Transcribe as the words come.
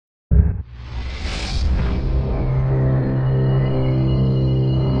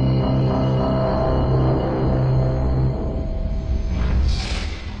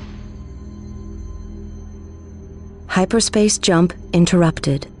Hyperspace jump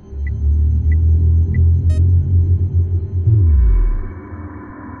interrupted.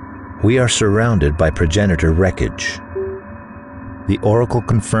 We are surrounded by progenitor wreckage. The Oracle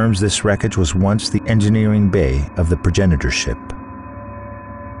confirms this wreckage was once the engineering bay of the progenitor ship.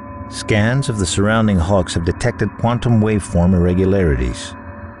 Scans of the surrounding hulks have detected quantum waveform irregularities.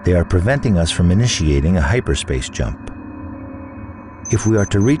 They are preventing us from initiating a hyperspace jump. If we are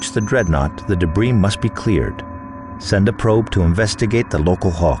to reach the dreadnought, the debris must be cleared. Send a probe to investigate the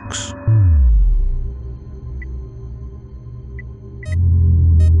local hulks.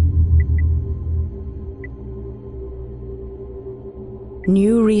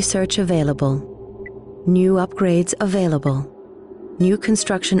 New research available. New upgrades available. New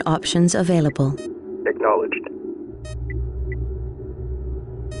construction options available. Acknowledged.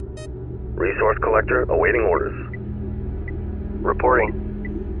 Resource collector awaiting orders. Reporting.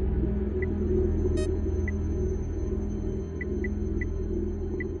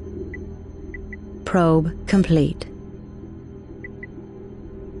 Probe complete.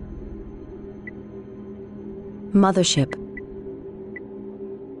 Mothership.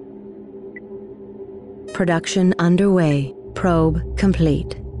 Production underway. Probe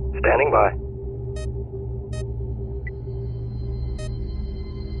complete. Standing by.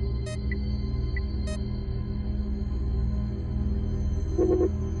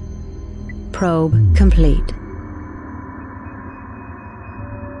 Probe complete.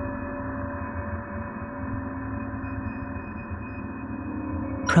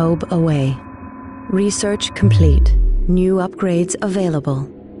 Probe away. Research complete. New upgrades available.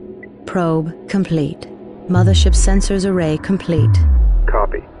 Probe complete. Mothership sensors array complete.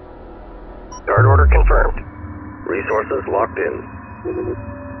 Copy. Start order confirmed. Resources locked in.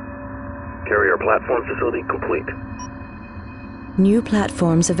 Carrier platform facility complete. New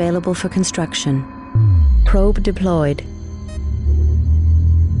platforms available for construction. Probe deployed.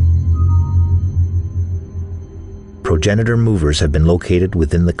 Progenitor movers have been located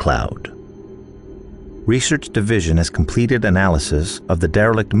within the cloud. Research Division has completed analysis of the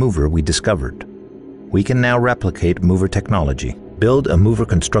derelict mover we discovered. We can now replicate mover technology. Build a mover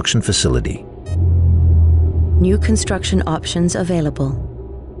construction facility. New construction options available.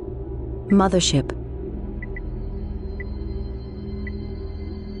 Mothership.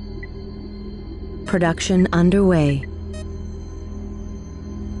 Production underway.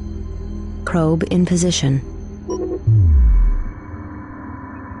 Probe in position.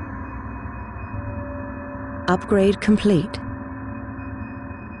 Upgrade complete.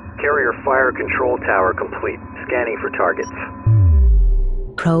 Carrier fire control tower complete. Scanning for targets.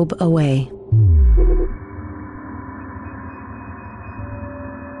 Probe away.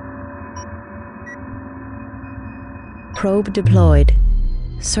 Probe deployed.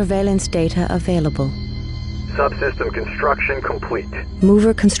 Surveillance data available. Subsystem construction complete.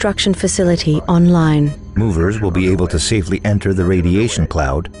 Mover construction facility online. Movers will be able to safely enter the radiation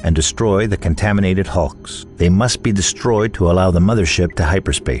cloud and destroy the contaminated hulks. They must be destroyed to allow the mothership to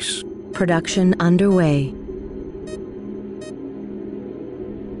hyperspace. Production underway.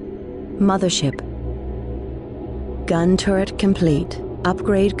 Mothership. Gun turret complete.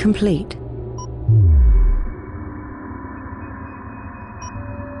 Upgrade complete.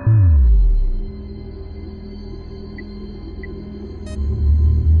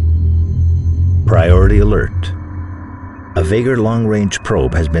 Priority alert. A Vega long-range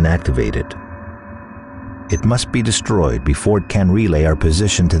probe has been activated. It must be destroyed before it can relay our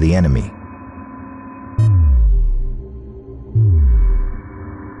position to the enemy.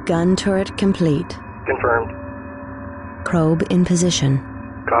 Gun turret complete. Confirmed. Probe in position.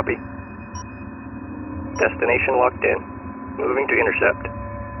 Copy. Destination locked in. Moving to intercept.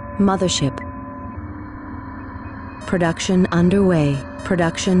 Mothership. Production underway.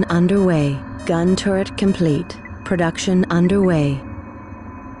 Production underway. Gun turret complete. Production underway.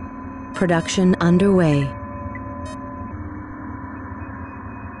 Production underway.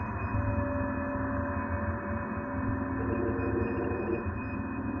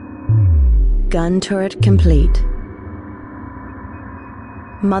 Gun turret complete.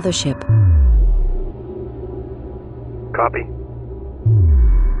 Mothership. Copy.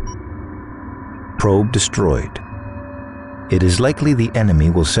 Probe destroyed. It is likely the enemy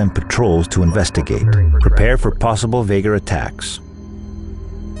will send patrols to investigate. Prepare for possible Vega attacks.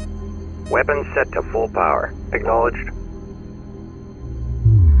 Weapons set to full power. Acknowledged.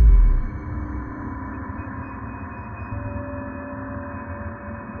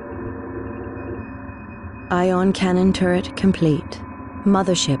 Ion cannon turret complete.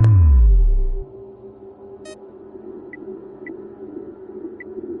 Mothership.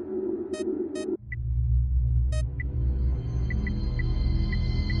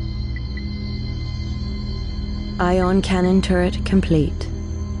 Ion cannon turret complete.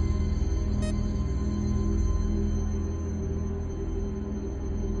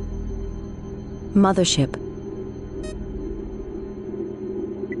 Mothership.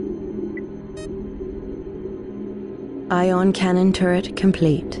 Ion cannon turret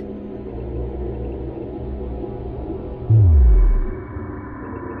complete.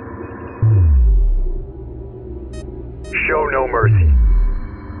 Show no mercy.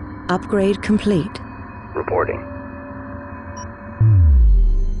 Upgrade complete. Reporting.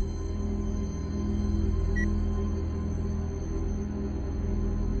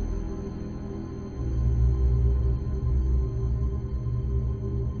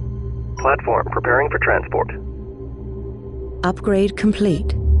 Platform preparing for transport. Upgrade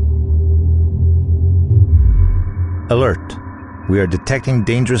complete. Alert. We are detecting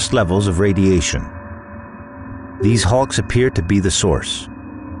dangerous levels of radiation. These hulks appear to be the source.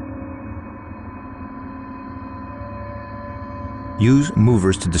 Use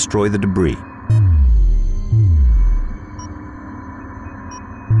movers to destroy the debris.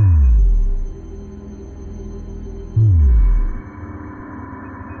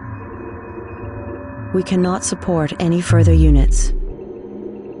 We cannot support any further units.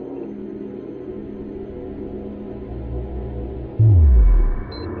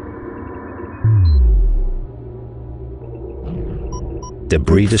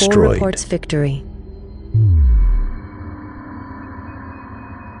 Debris Group 4 destroyed. reports victory.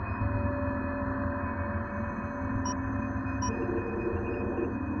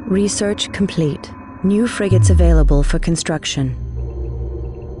 Research complete. New frigates available for construction.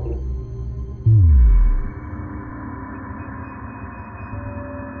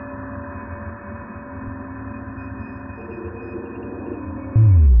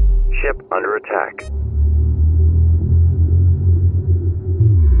 Ship under attack.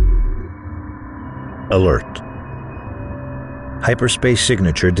 Alert. Hyperspace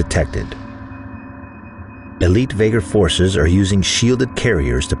signature detected. Elite Vagar forces are using shielded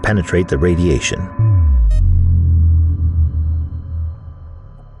carriers to penetrate the radiation.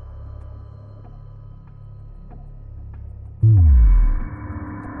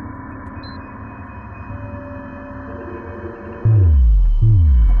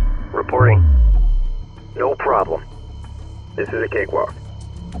 Reporting. No problem. This is a cakewalk.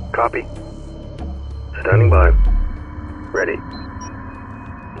 Copy. Standing by. Ready.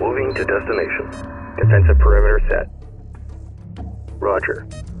 Moving to destination. Defensive perimeter set. Roger.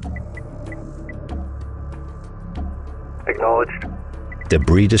 Acknowledged.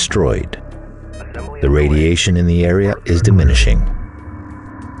 Debris destroyed. Assembly The underway. radiation in the area is diminishing.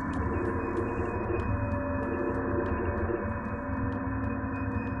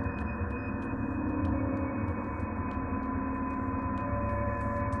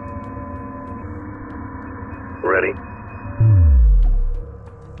 Ready.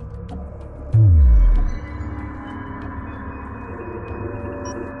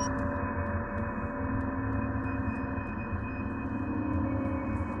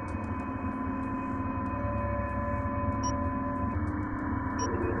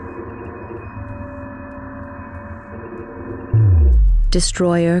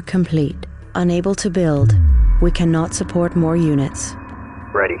 Destroyer complete. Unable to build. We cannot support more units.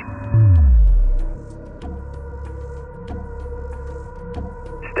 Ready.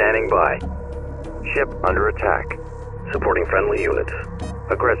 Standing by. Ship under attack. Supporting friendly units.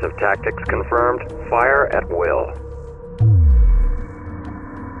 Aggressive tactics confirmed. Fire at will.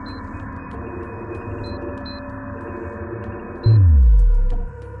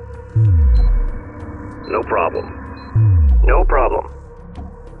 No problem. No problem.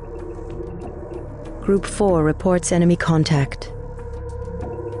 Group 4 reports enemy contact.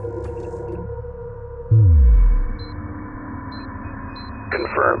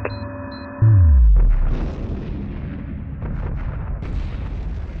 Confirmed.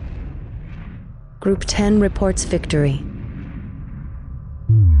 Group 10 reports victory.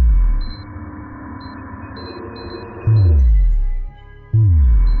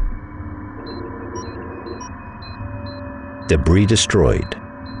 Debris destroyed.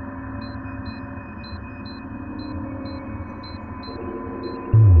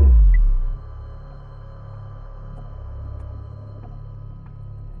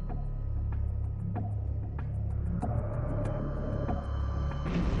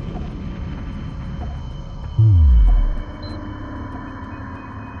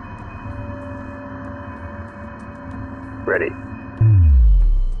 Ready.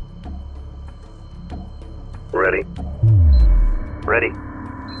 Ready. Ready.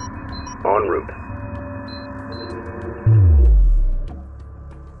 En route.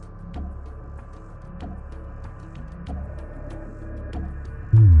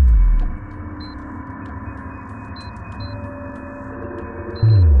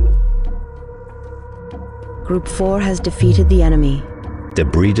 Group 4 has defeated the enemy.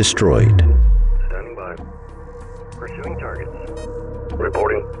 Debris destroyed. Standing by. Pursuing targets.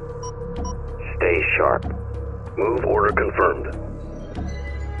 Reporting. Stay sharp. Move order confirmed.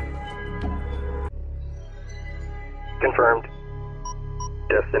 Confirmed.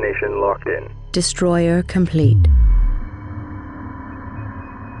 Destination locked in. Destroyer complete.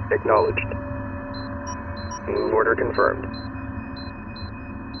 Acknowledged. Move order confirmed.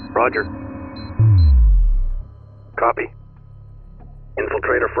 Roger. Copy.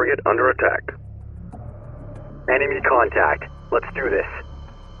 Infiltrator frigate under attack. Enemy contact. Let's do this.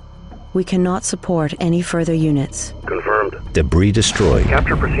 We cannot support any further units. Confirmed. Debris destroyed.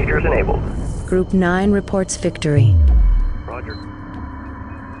 Capture procedures enabled. Group 9 reports victory. Roger.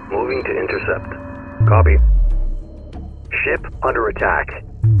 Moving to intercept. Copy. Ship under attack.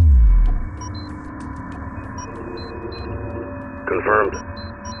 Confirmed.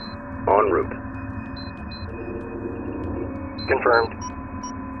 En route. Confirmed.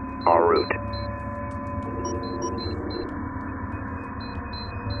 En route.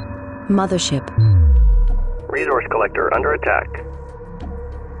 Mothership. Resource collector under attack.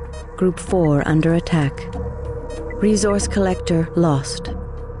 Group 4 under attack. Resource collector lost.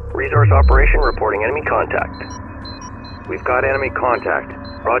 Resource operation reporting enemy contact. We've got enemy contact.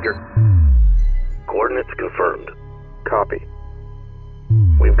 Roger. Coordinates confirmed. Copy.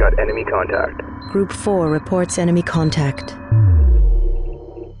 We've got enemy contact. Group 4 reports enemy contact.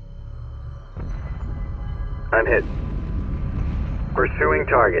 I'm hit. Pursuing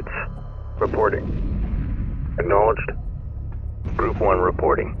targets. Reporting. Acknowledged. Group 1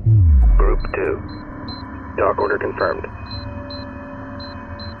 reporting. Group 2. Dock order confirmed.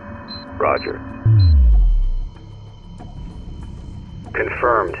 Roger.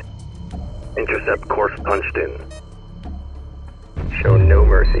 Confirmed. Intercept course punched in. Show no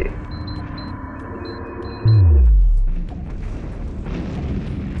mercy.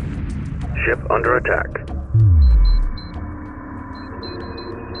 Ship under attack.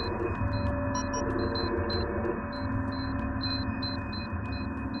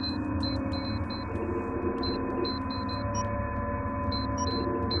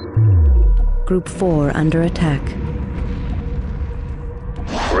 Group 4 under attack.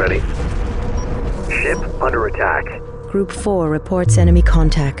 Ready. Ship under attack. Group 4 reports enemy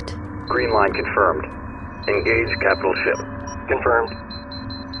contact. Green line confirmed. Engage capital ship. Confirmed.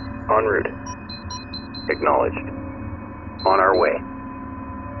 En route. Acknowledged. On our way.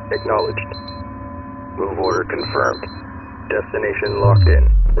 Acknowledged. Move order confirmed. Destination locked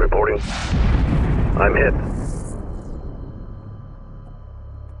in. Reporting. I'm hit.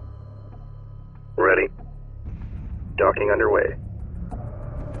 Ready. Docking underway.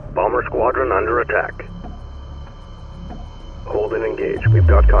 Bomber squadron under attack. Hold and engage. We've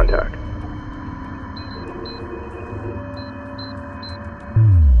got contact.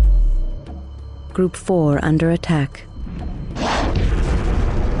 Group 4 under attack.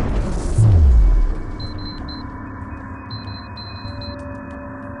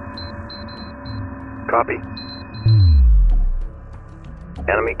 Copy.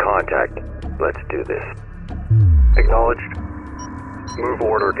 Enemy contact. Let's do this. Acknowledged. Move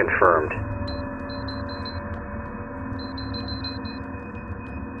order confirmed.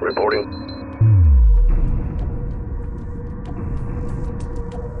 Reporting.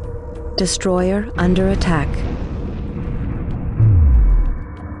 Destroyer under attack.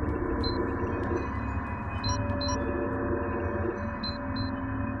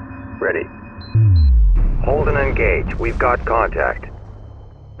 Ready. Hold and engage. We've got contact.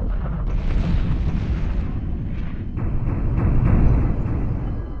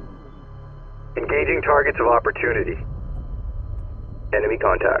 Engaging targets of opportunity. Enemy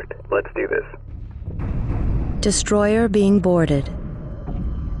contact. Let's do this. Destroyer being boarded.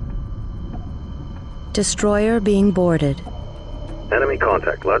 Destroyer being boarded. Enemy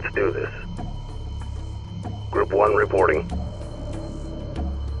contact. Let's do this. Group 1 reporting.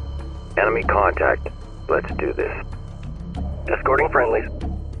 Enemy contact. Let's do this. Escorting friendlies.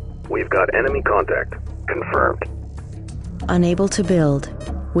 We've got enemy contact. Confirmed. Unable to build.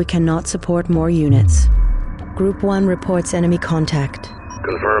 We cannot support more units. Group 1 reports enemy contact.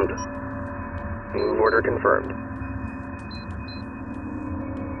 Confirmed. Move order confirmed.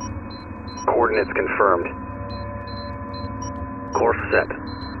 Coordinates confirmed. Course set.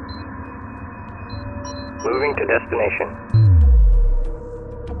 Moving to destination.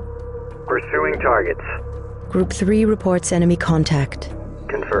 Pursuing targets. Group 3 reports enemy contact.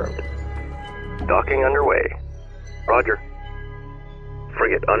 Confirmed. Docking underway. Roger.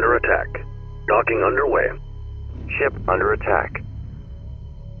 Frigate under attack. Docking underway. Ship under attack.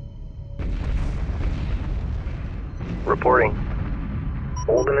 Reporting.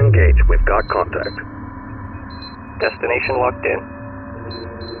 Hold and engage. We've got contact. Destination locked in.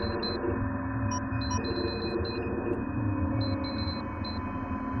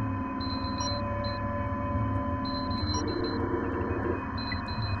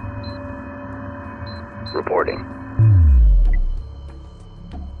 Reporting.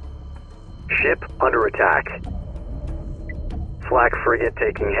 Ship under attack. Flak frigate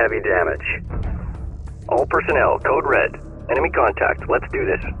taking heavy damage. All personnel, code red. Enemy contact. Let's do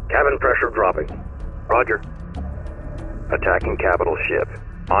this. Cabin pressure dropping. Roger. Attacking capital ship.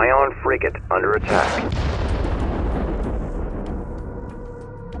 Ion frigate under attack.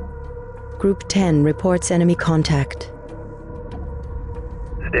 Group 10 reports enemy contact.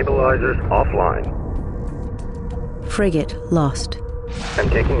 Stabilizers offline. Frigate lost. I'm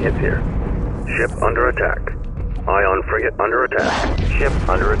taking hits here. Ship under attack. Ion frigate under attack. Ship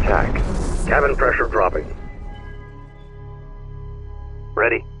under attack. Cabin pressure dropping.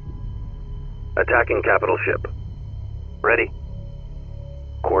 Ready. Attacking capital ship. Ready.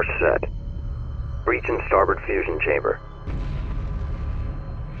 Course set. Breach in starboard fusion chamber.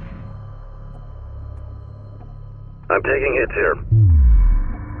 I'm taking hits here.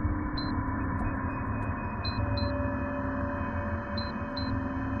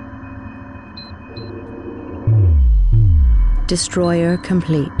 Destroyer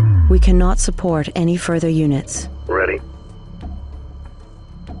complete. We cannot support any further units. Ready.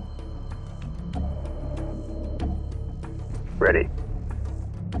 Ready.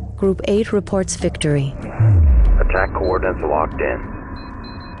 Group 8 reports victory. Attack coordinates locked in.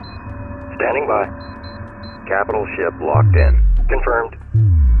 Standing by. Capital ship locked in. Confirmed.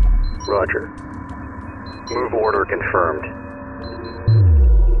 Roger. Move order confirmed.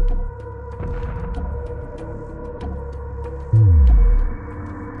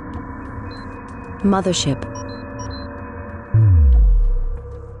 Mothership.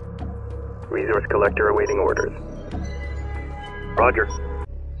 Resource collector awaiting orders. Roger.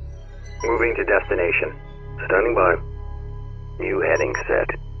 Moving to destination. Standing by. New heading set.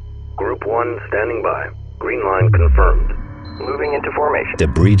 Group 1 standing by. Green line confirmed. Moving into formation.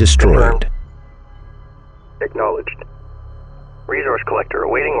 Debris destroyed. Confirmed. Acknowledged. Resource collector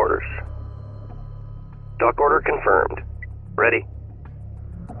awaiting orders. Dock order confirmed. Ready.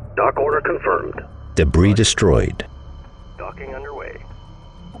 Dock order confirmed. Debris destroyed. Docking underway.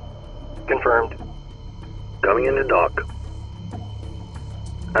 Confirmed. Coming into dock.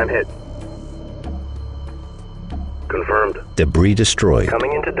 I'm hit. Confirmed. Debris destroyed.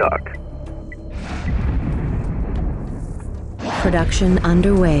 Coming into dock. Production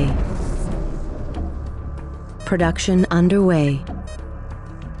underway. Production underway.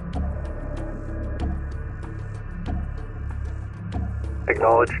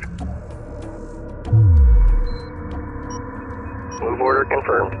 Acknowledged. Move order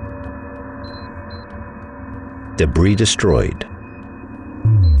confirmed. Debris destroyed.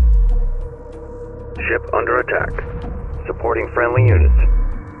 Ship under attack. Supporting friendly units.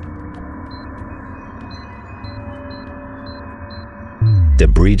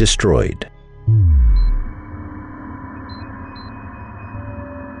 Debris destroyed.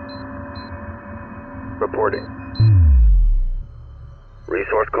 Reporting.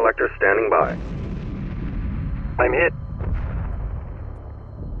 Resource collector standing by. I'm hit.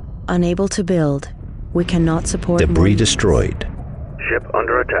 Unable to build. We cannot support Debris more destroyed. Ship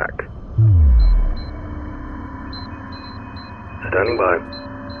under attack. Standing by.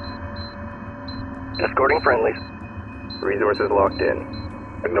 Escorting friendlies. Resources locked in.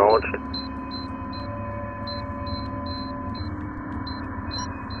 Acknowledged.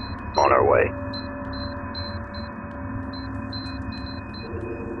 On our way.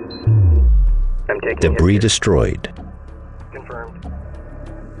 I'm taking Debris hits. destroyed. Confirmed.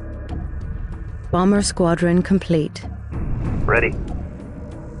 Bomber squadron complete. Ready.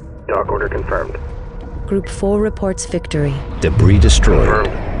 Dock order confirmed. Group 4 reports victory. Debris destroyed.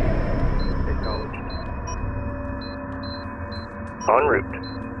 Confirmed. Acknowledged. En route.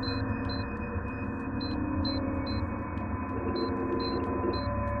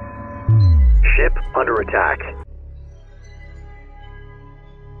 Ship under attack.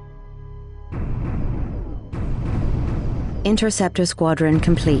 Interceptor squadron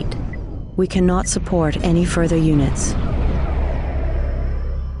complete. We cannot support any further units.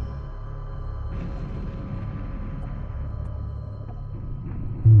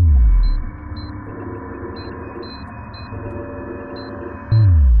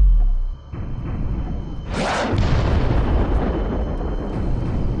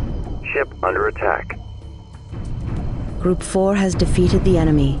 Ship under attack. Group 4 has defeated the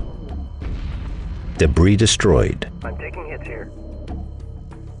enemy. Debris destroyed. I'm taking hits here.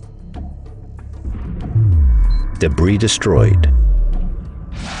 Debris destroyed.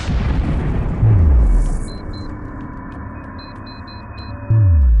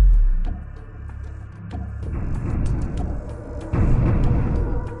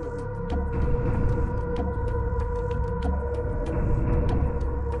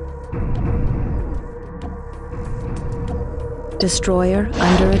 Destroyer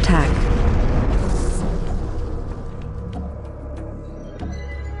under attack.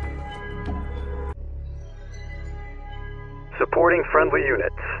 Supporting friendly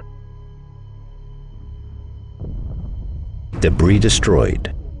units. Debris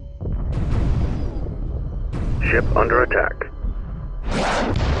destroyed. Ship under attack.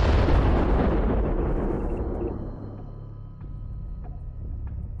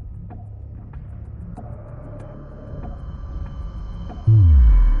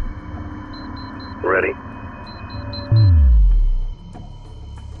 Ready.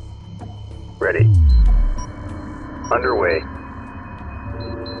 Ready. Underway.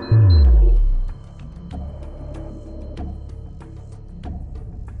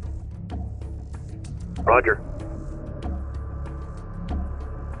 Roger.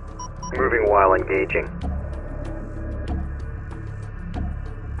 Moving while engaging.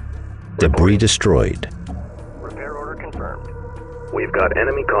 Debris destroyed. Repair order confirmed. We've got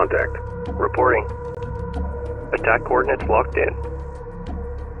enemy contact. Reporting. Attack coordinates locked in.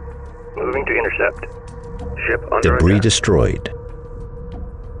 Moving to intercept. Ship under Debris attack. destroyed.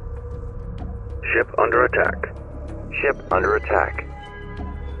 Ship under attack. Ship under attack.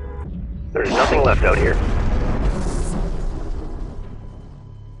 There's nothing left out here.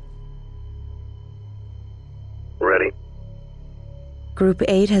 Ready. Group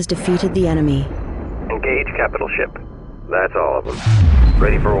 8 has defeated the enemy. Engage capital ship. That's all of them.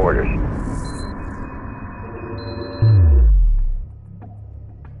 Ready for orders.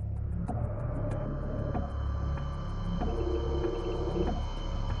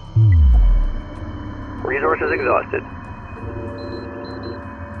 Resources exhausted.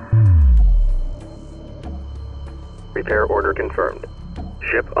 Repair order confirmed.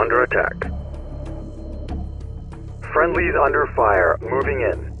 Ship under attack. Friendlies under fire. Moving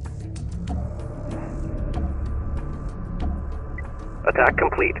in. Attack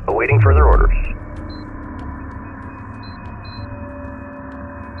complete. Awaiting further orders.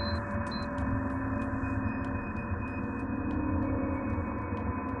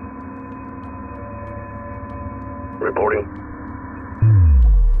 Reporting.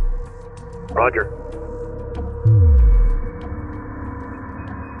 Roger.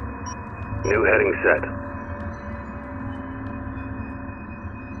 New heading set.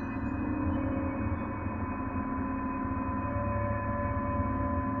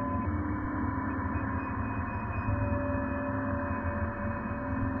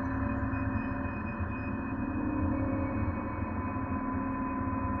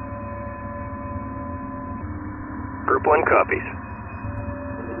 Group 1 copies.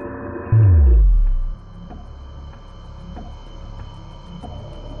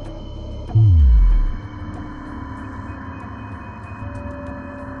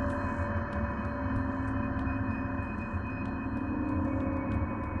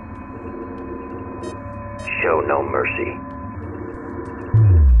 Show no mercy.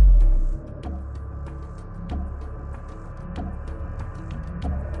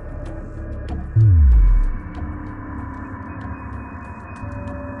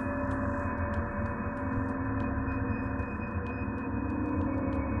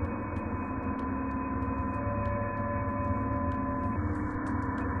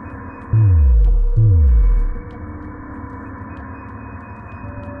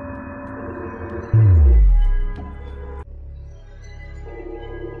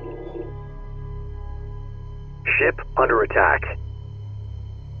 Ship under attack.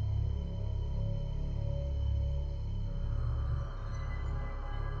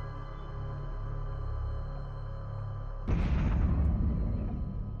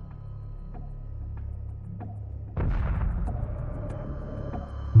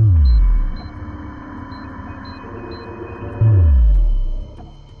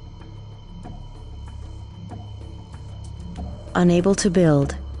 Unable to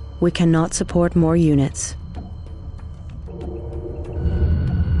build. We cannot support more units.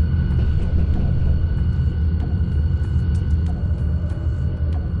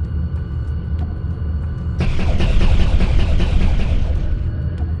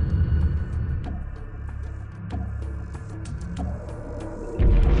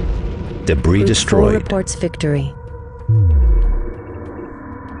 Debris Group 4 destroyed. reports victory.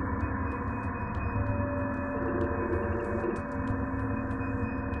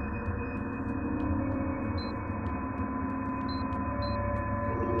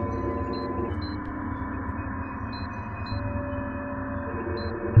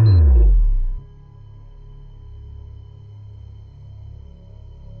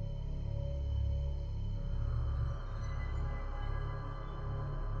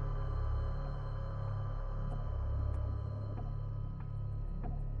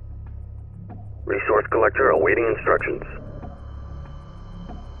 Resource collector awaiting instructions.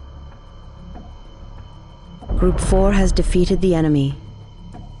 Group 4 has defeated the enemy.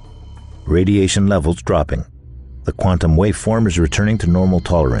 Radiation levels dropping. The quantum waveform is returning to normal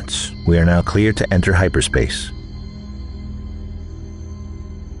tolerance. We are now clear to enter hyperspace.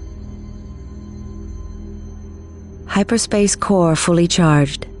 Hyperspace core fully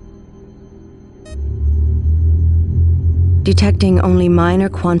charged. Detecting only minor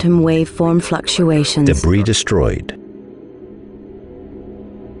quantum waveform fluctuations. Debris destroyed.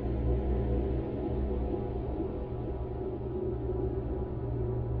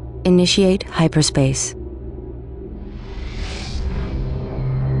 Initiate hyperspace.